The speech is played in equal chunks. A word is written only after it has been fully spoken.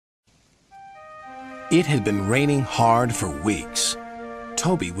It had been raining hard for weeks.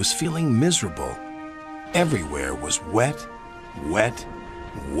 Toby was feeling miserable. Everywhere was wet, wet,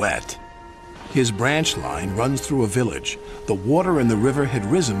 wet. His branch line runs through a village. The water in the river had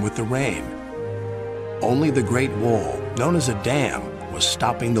risen with the rain. Only the Great Wall, known as a dam, was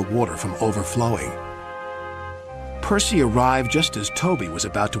stopping the water from overflowing. Percy arrived just as Toby was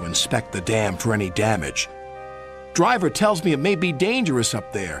about to inspect the dam for any damage. "Driver tells me it may be dangerous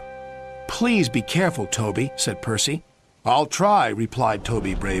up there." "Please be careful, Toby," said Percy. "I'll try," replied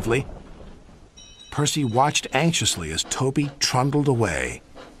Toby bravely. Percy watched anxiously as Toby trundled away.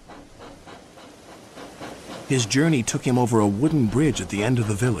 His journey took him over a wooden bridge at the end of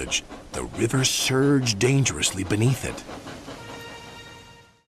the village. The river surged dangerously beneath it.